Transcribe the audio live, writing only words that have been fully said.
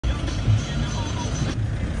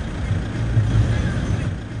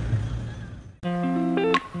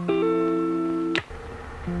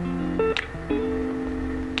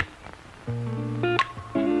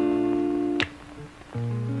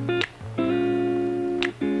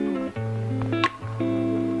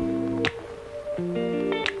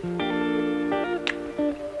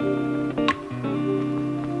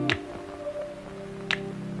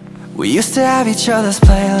used to have each other's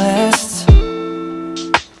playlists.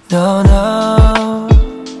 No, no,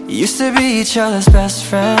 used to be each other's best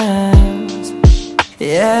friends.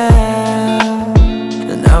 Yeah,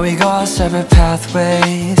 and now we go our separate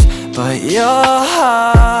pathways, but your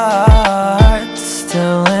heart's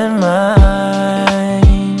still in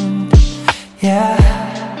mine. Yeah.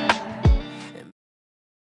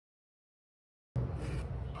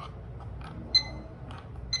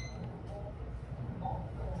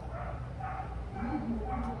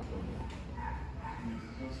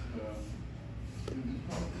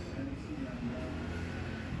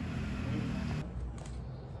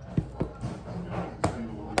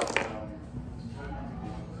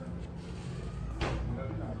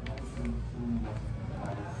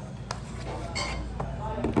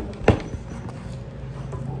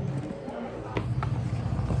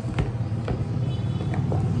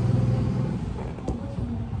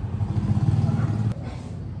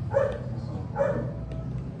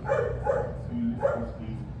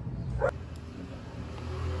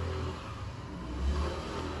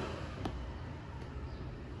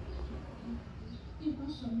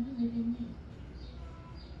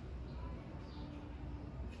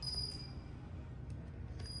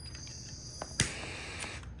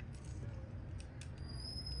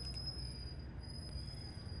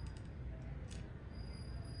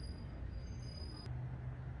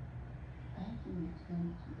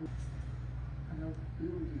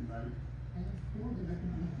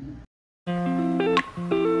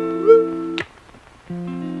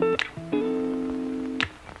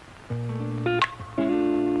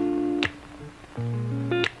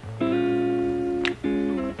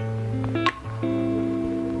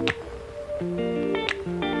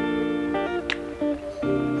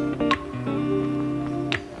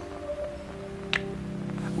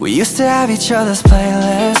 We used to have each other's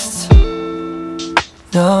playlists.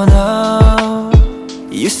 No, no,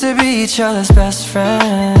 used to be each other's best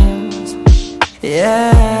friends.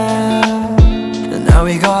 Yeah, and now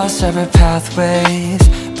we go our separate pathways,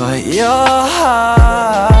 but your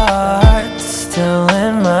heart's still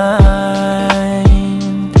in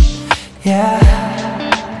mine. Yeah,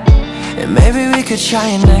 and maybe we could try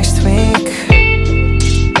it next week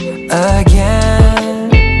again,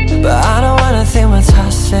 but I don't wanna think we're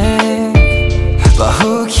toxic, but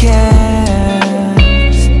who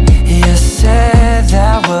cares? You said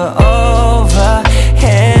that we're over,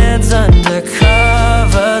 hands under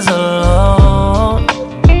covers alone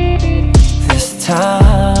this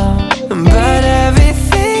time, but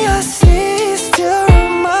everything I see still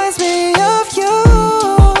reminds me of you.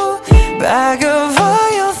 Bag of all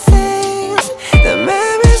your things, the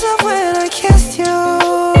memories of when I kissed you.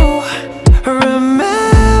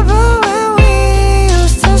 Remember when we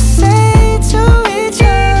used to say to each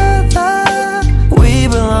other,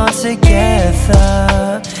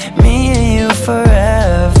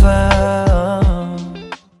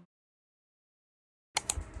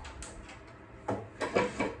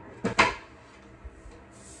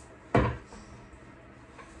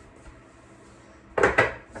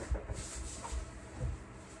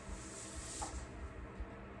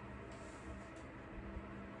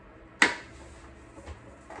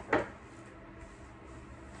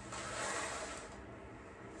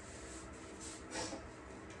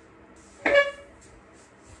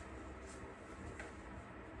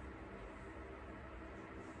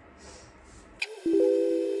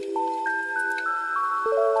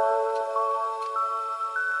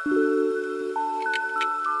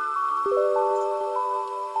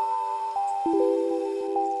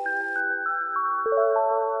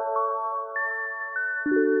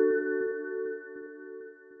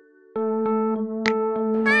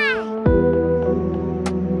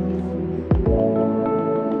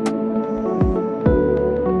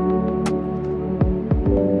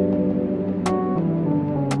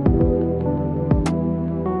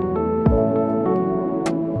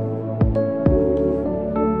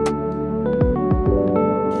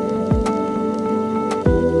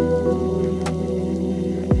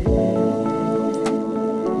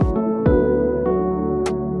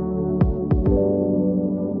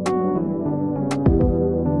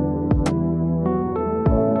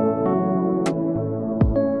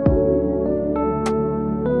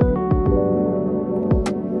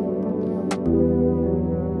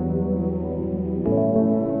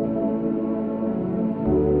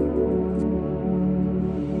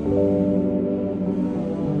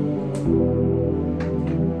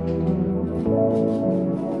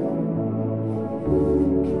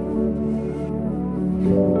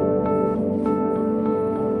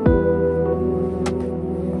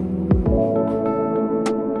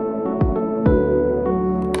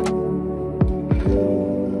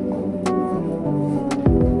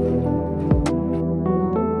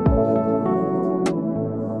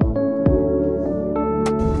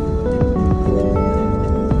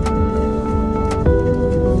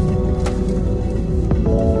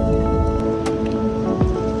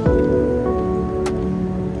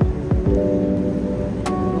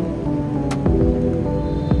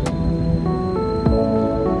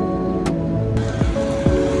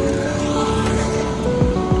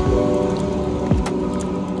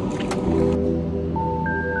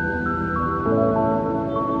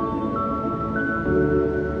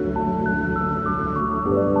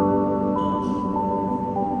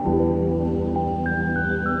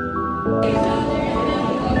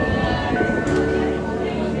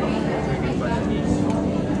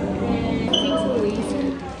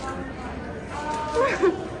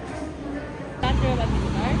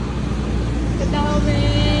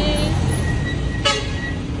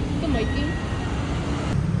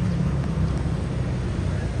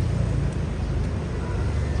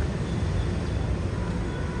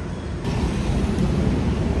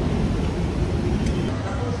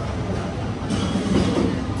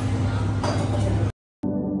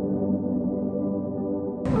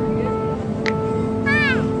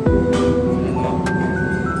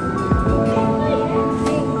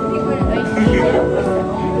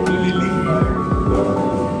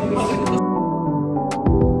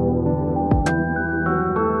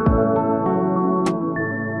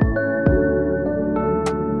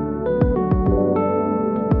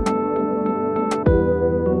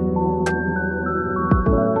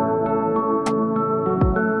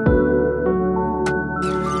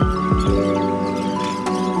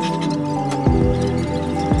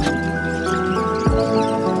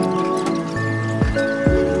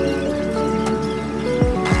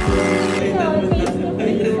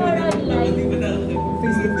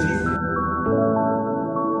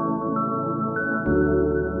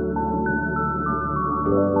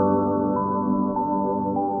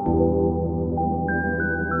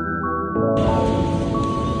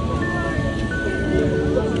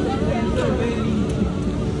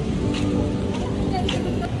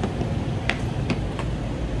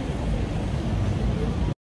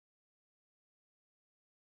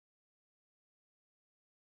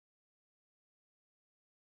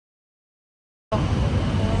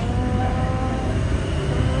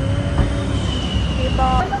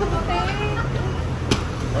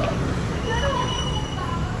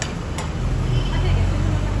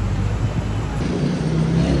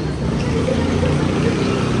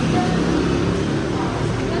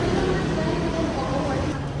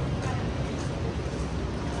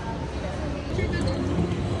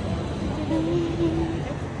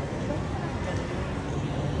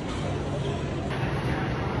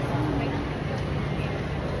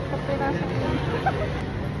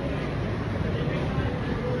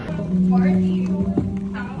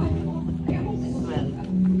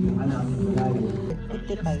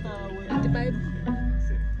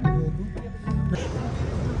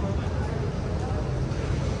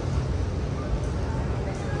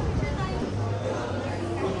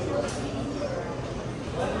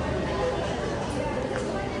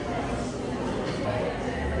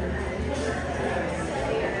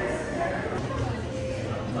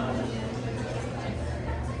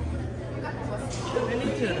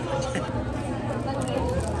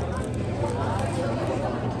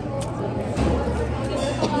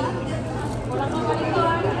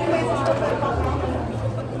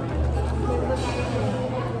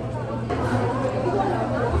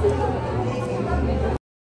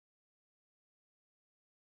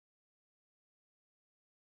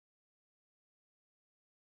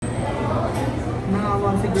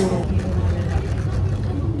 Nakawa siguro.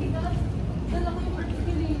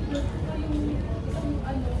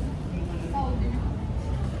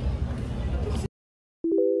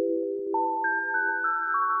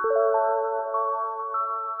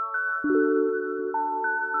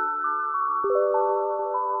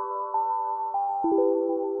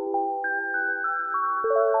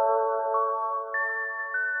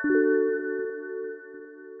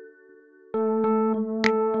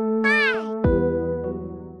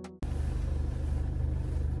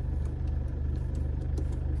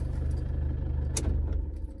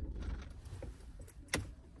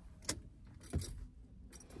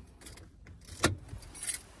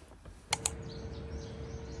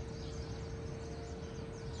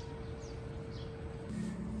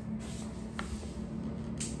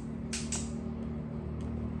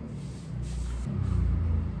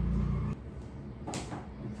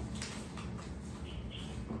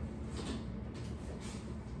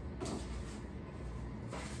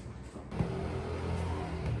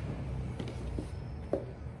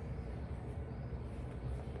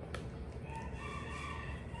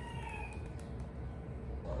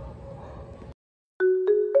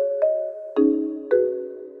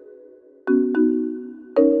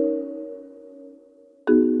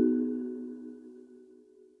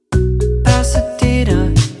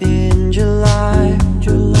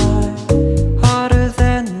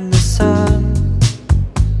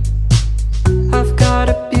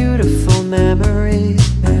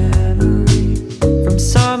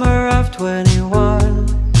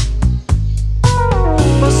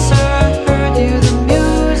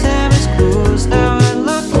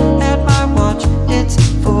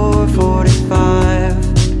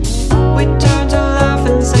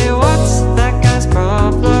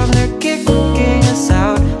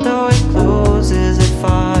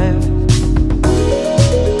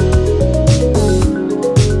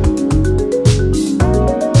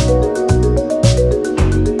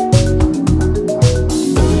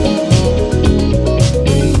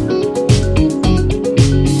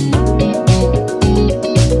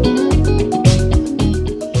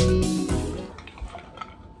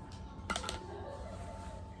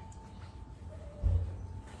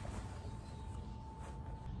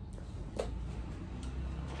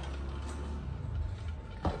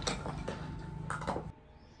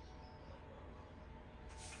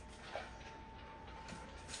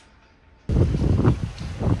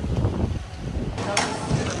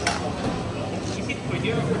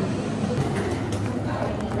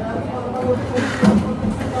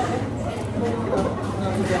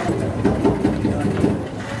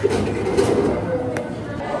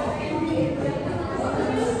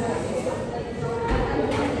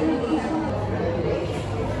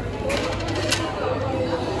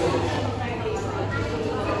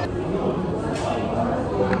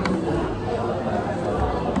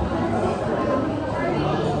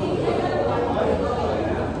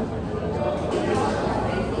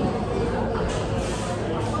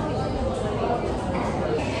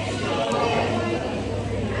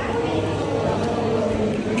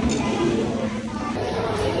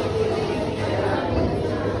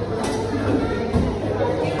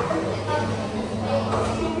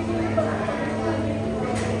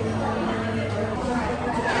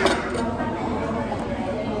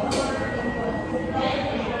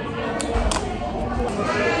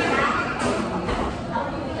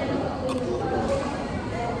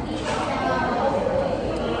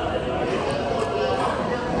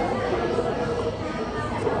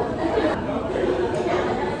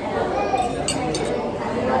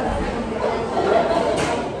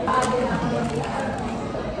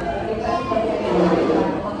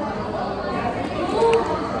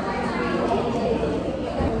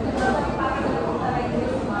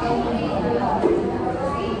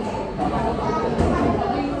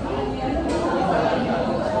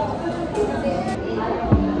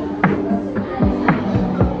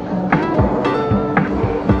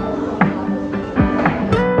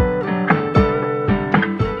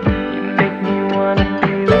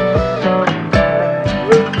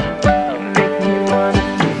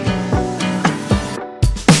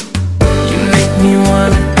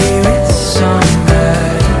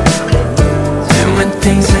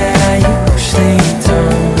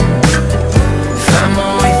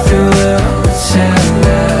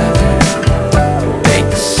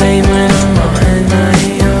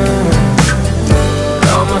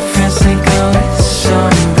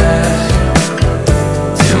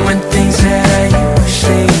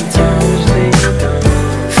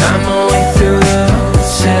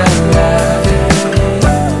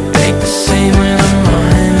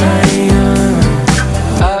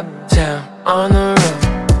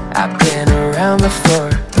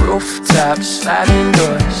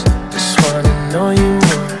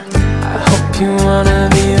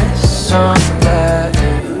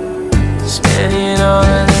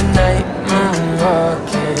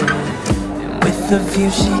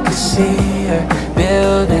 see her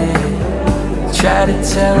building. Try to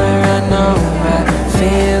tell her I know I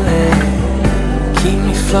feel it. Keep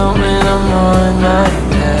me floating when I'm on my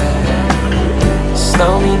back.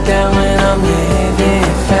 Slow me down when I'm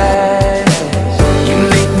living fast. You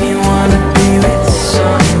make me wanna be with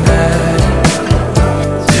somebody,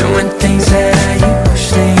 doing things that I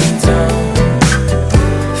usually don't.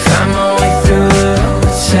 Find my way through a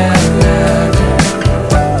hotel lobby,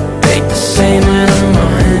 ain't the same when I'm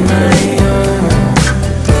on my own.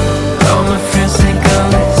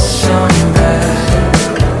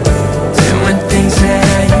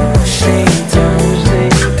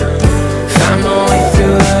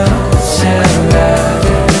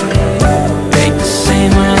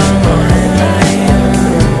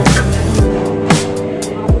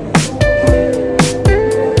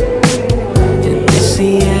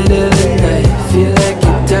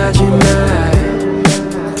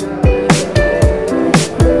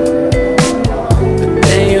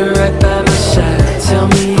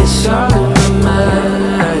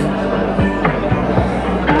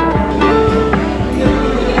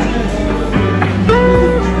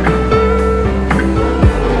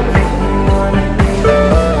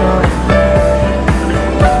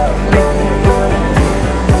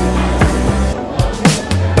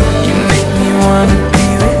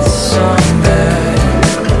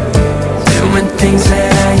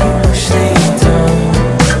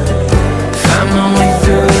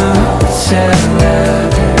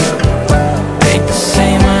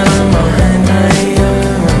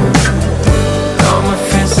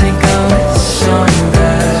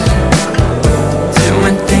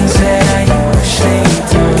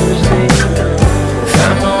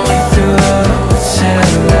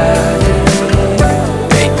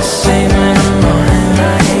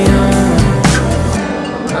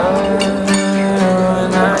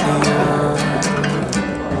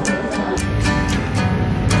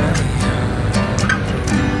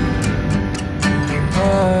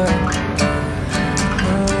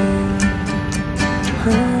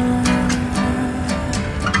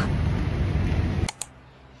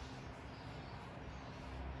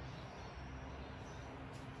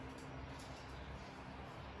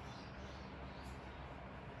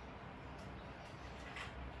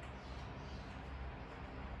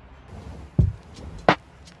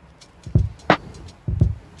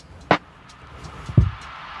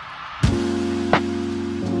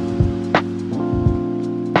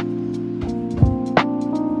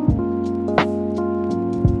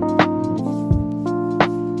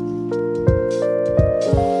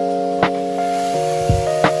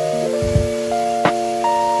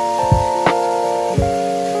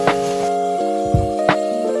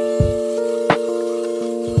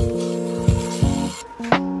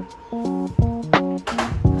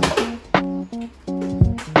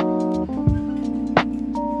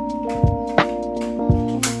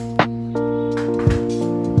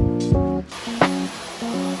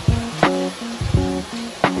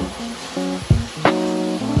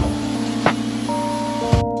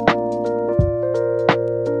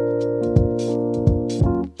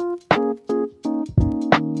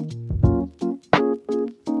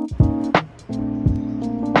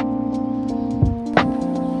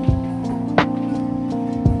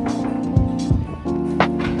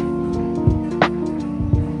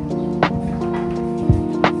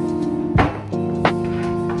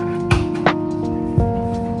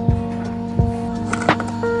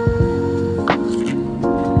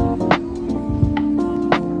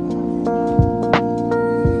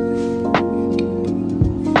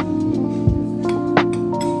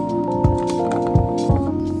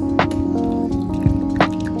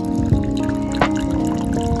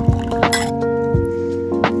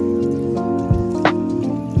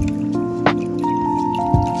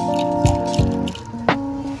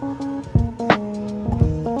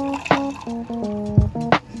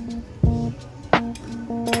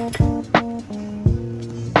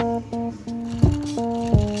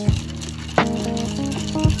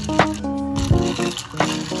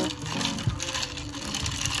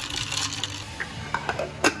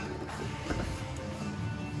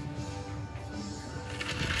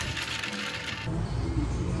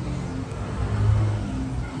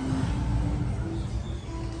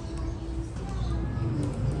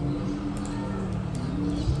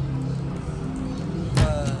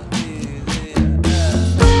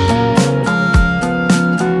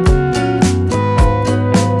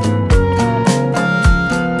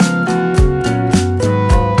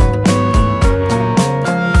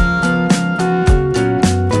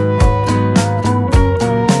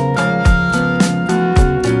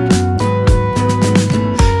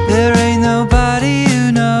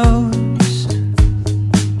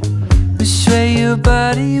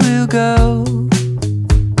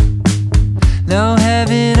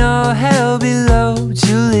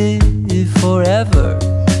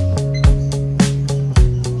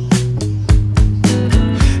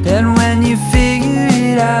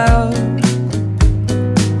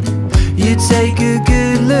 take a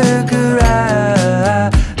good look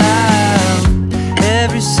around.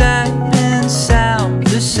 Every sight and sound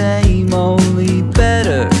the same, only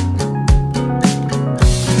better.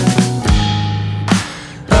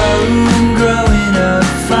 Oh, I'm growing up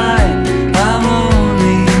fine, I'm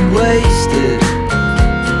only wasted.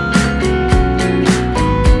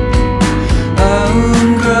 Oh,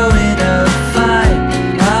 I'm growing up fine,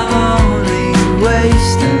 I'm only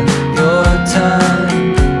wasting your time.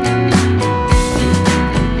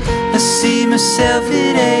 I see myself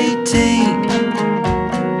at 18,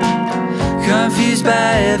 confused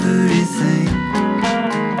by everything.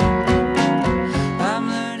 I'm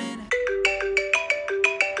learning.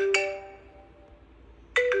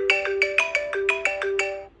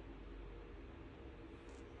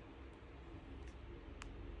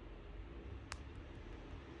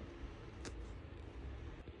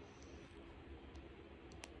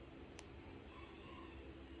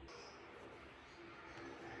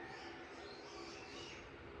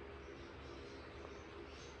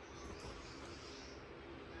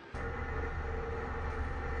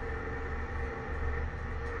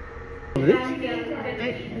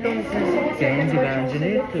 Dent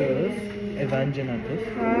evanginatus, evanginatus,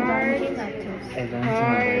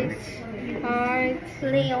 evanginatus. Heart,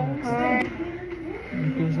 Leon, heart,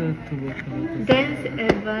 Cosa tuberculosis? dance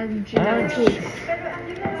evanginatus,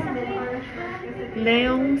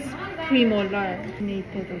 Leon's premolar,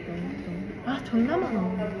 nated 아, 존나 많아.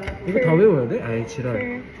 이거 다 외워야 돼? 아이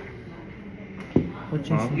지랄.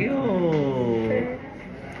 Magio.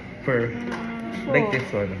 Fur. Like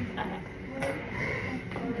this one.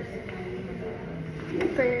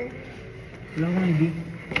 Lawan hindi.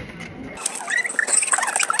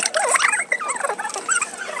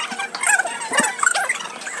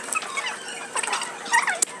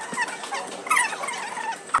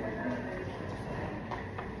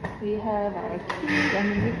 We have our keys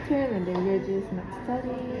and the midterm, and then we're just not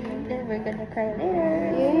studying. Then we're gonna cry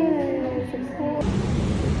later. Yes, I'm so